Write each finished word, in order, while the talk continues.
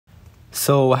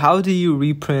So how do you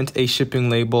reprint a shipping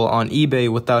label on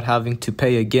eBay without having to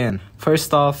pay again?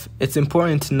 First off, it's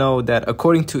important to know that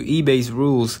according to eBay's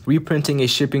rules, reprinting a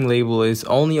shipping label is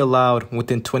only allowed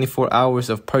within 24 hours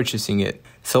of purchasing it.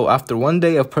 So after 1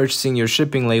 day of purchasing your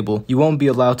shipping label, you won't be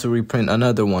allowed to reprint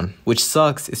another one, which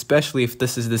sucks, especially if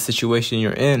this is the situation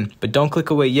you're in. But don't click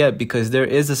away yet, because there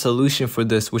is a solution for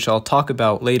this, which I'll talk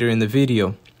about later in the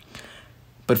video.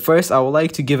 But first, I would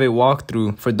like to give a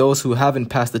walkthrough for those who haven't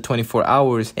passed the 24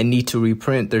 hours and need to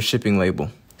reprint their shipping label.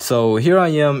 So here I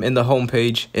am in the home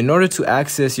page. In order to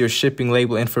access your shipping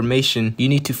label information, you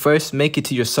need to first make it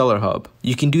to your seller hub.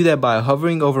 You can do that by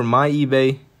hovering over My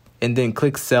eBay and then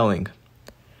click Selling.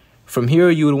 From here,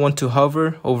 you would want to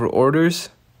hover over Orders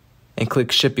and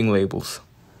click Shipping Labels.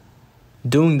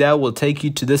 Doing that will take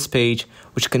you to this page,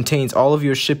 which contains all of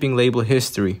your shipping label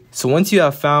history. So once you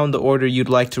have found the order you'd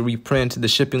like to reprint the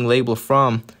shipping label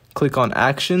from, click on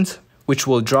Actions, which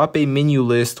will drop a menu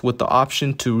list with the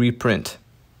option to reprint.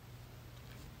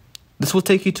 This will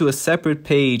take you to a separate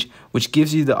page, which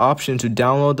gives you the option to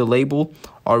download the label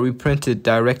or reprint it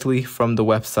directly from the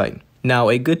website. Now,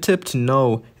 a good tip to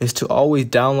know is to always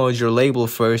download your label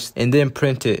first and then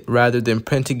print it, rather than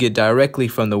printing it directly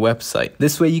from the website.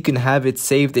 This way you can have it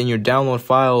saved in your download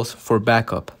files for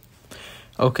backup.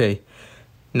 Okay,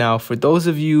 now for those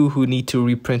of you who need to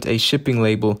reprint a shipping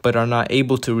label but are not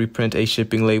able to reprint a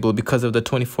shipping label because of the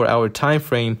 24-hour time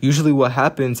frame, usually what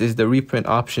happens is the reprint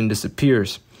option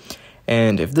disappears.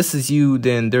 And if this is you,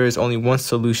 then there is only one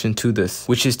solution to this,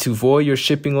 which is to void your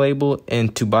shipping label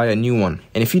and to buy a new one.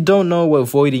 And if you don't know what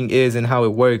voiding is and how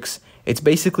it works, it's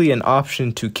basically an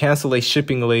option to cancel a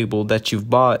shipping label that you've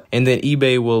bought, and then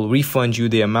eBay will refund you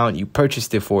the amount you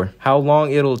purchased it for. How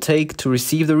long it'll take to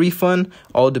receive the refund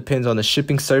all depends on the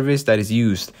shipping service that is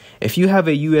used. If you have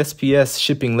a USPS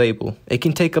shipping label, it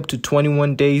can take up to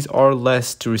 21 days or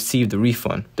less to receive the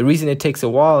refund. The reason it takes a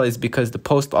while is because the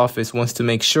post office wants to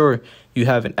make sure you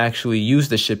haven't actually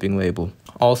used the shipping label.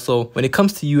 Also, when it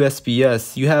comes to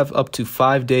USPS, you have up to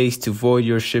 5 days to void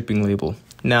your shipping label.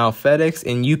 Now, FedEx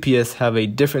and UPS have a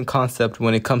different concept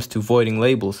when it comes to voiding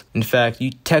labels. In fact, you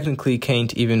technically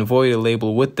can't even void a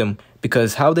label with them,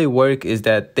 because how they work is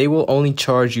that they will only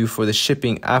charge you for the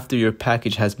shipping after your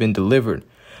package has been delivered.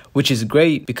 Which is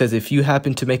great, because if you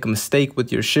happen to make a mistake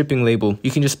with your shipping label, you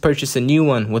can just purchase a new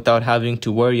one without having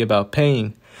to worry about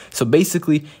paying. So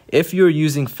basically, if you're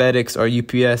using FedEx or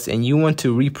UPS and you want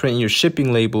to reprint your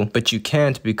shipping label, but you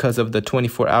can't because of the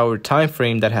 24-hour time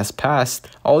frame that has passed,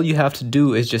 all you have to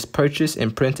do is just purchase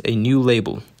and print a new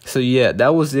label. So yeah,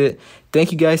 that was it.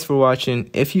 Thank you guys for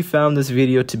watching. If you found this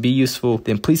video to be useful,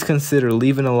 then please consider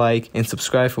leaving a like and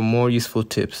subscribe for more useful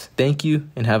tips. Thank you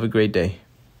and have a great day.